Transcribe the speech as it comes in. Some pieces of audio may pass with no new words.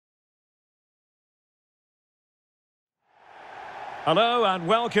Hello and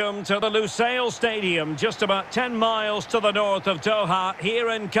welcome to the Lusail Stadium, just about 10 miles to the north of Doha, here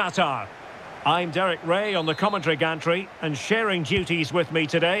in Qatar. I'm Derek Ray on the commentary gantry, and sharing duties with me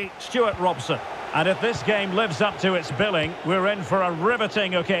today, Stuart Robson. And if this game lives up to its billing, we're in for a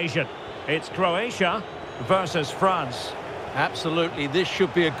riveting occasion. It's Croatia versus France. Absolutely, this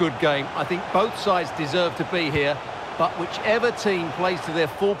should be a good game. I think both sides deserve to be here, but whichever team plays to their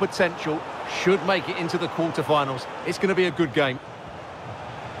full potential should make it into the quarterfinals. It's going to be a good game.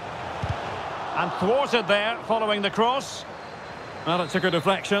 And thwarted there, following the cross. Well, it took a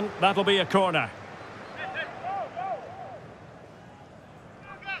deflection. That'll be a corner.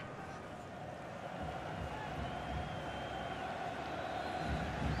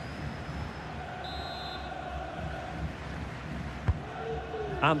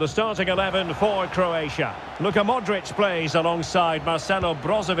 And the starting 11 for Croatia. Luka Modric plays alongside Marcelo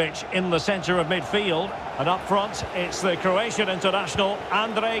Brozovic in the centre of midfield. And up front, it's the Croatian international,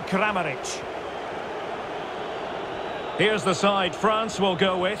 Andrej Kramaric. Here's the side France will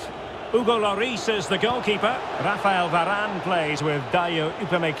go with. Hugo Lloris is the goalkeeper. Rafael Varane plays with Dayo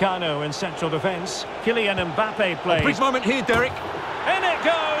Upamecano in central defence. Kylian Mbappe plays. A big moment here, Derek. In it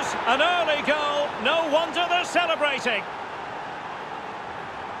goes! An early goal. No wonder they're celebrating.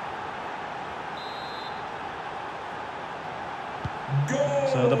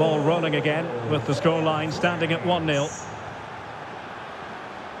 So the ball rolling again with the scoreline standing at 1-0.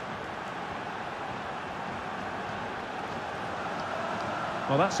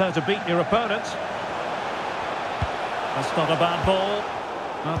 Well, that's how to beat your opponent. That's not a bad ball.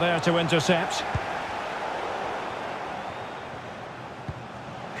 Not there to intercept.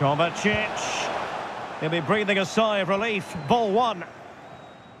 Kovacic. He'll be breathing a sigh of relief. Ball one.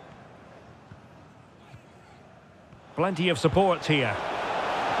 Plenty of support here.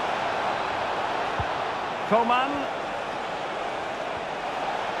 Coman.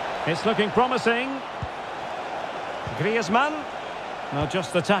 It's looking promising. Griezmann. Well,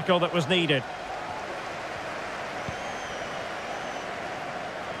 just the tackle that was needed.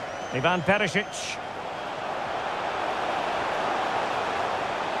 Ivan Perisic.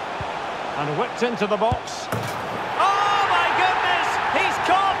 And whipped into the box. Oh, my goodness! He's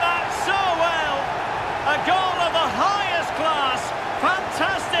caught that so well! A goal of the highest class.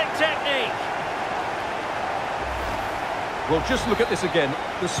 Fantastic technique. Well, just look at this again.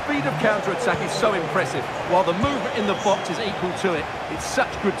 The speed of counter-attack is so impressive, while the movement in the box is equal to it. It's such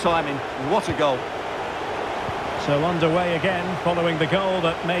good timing. What a goal. So underway again, following the goal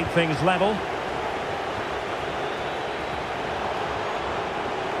that made things level.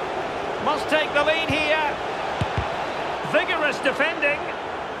 Must take the lead here. Vigorous defending.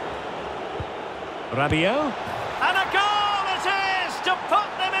 Rabiot. And a goal it is to put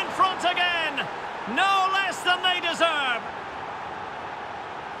them in front again. No less than they deserve.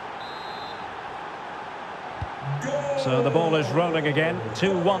 So the ball is rolling again.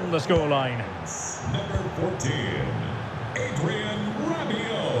 2-1 the scoreline. Number 14, Adrian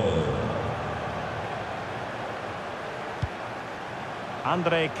Rabiot.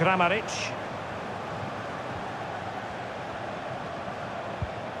 Andrej Kramaric.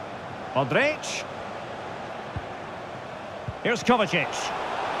 Modric. Here's Kovacic.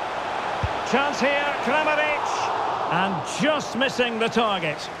 Chance here, Kramaric. And just missing the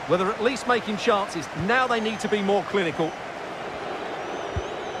target. Well, they're at least making chances. Now they need to be more clinical.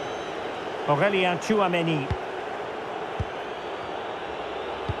 Aurélien Tchouameni.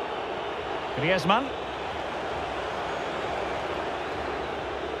 Griezmann.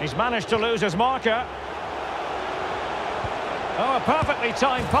 He's managed to lose his marker. Oh, a perfectly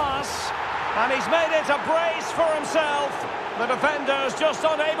timed pass. And he's made it a brace for himself. The defender's just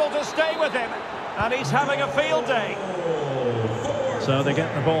unable to stay with him. And he's having a field day. So they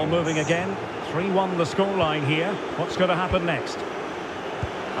get the ball moving again. 3-1 the scoreline here. What's going to happen next?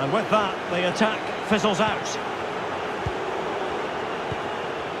 And with that, the attack fizzles out.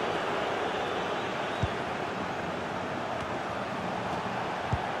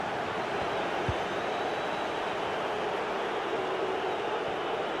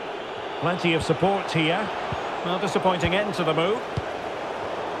 Plenty of support here. Well, disappointing end to the move.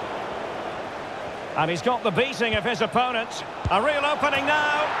 And he's got the beating of his opponent. A real opening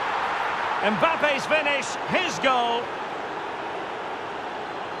now. Mbappe's finish, his goal.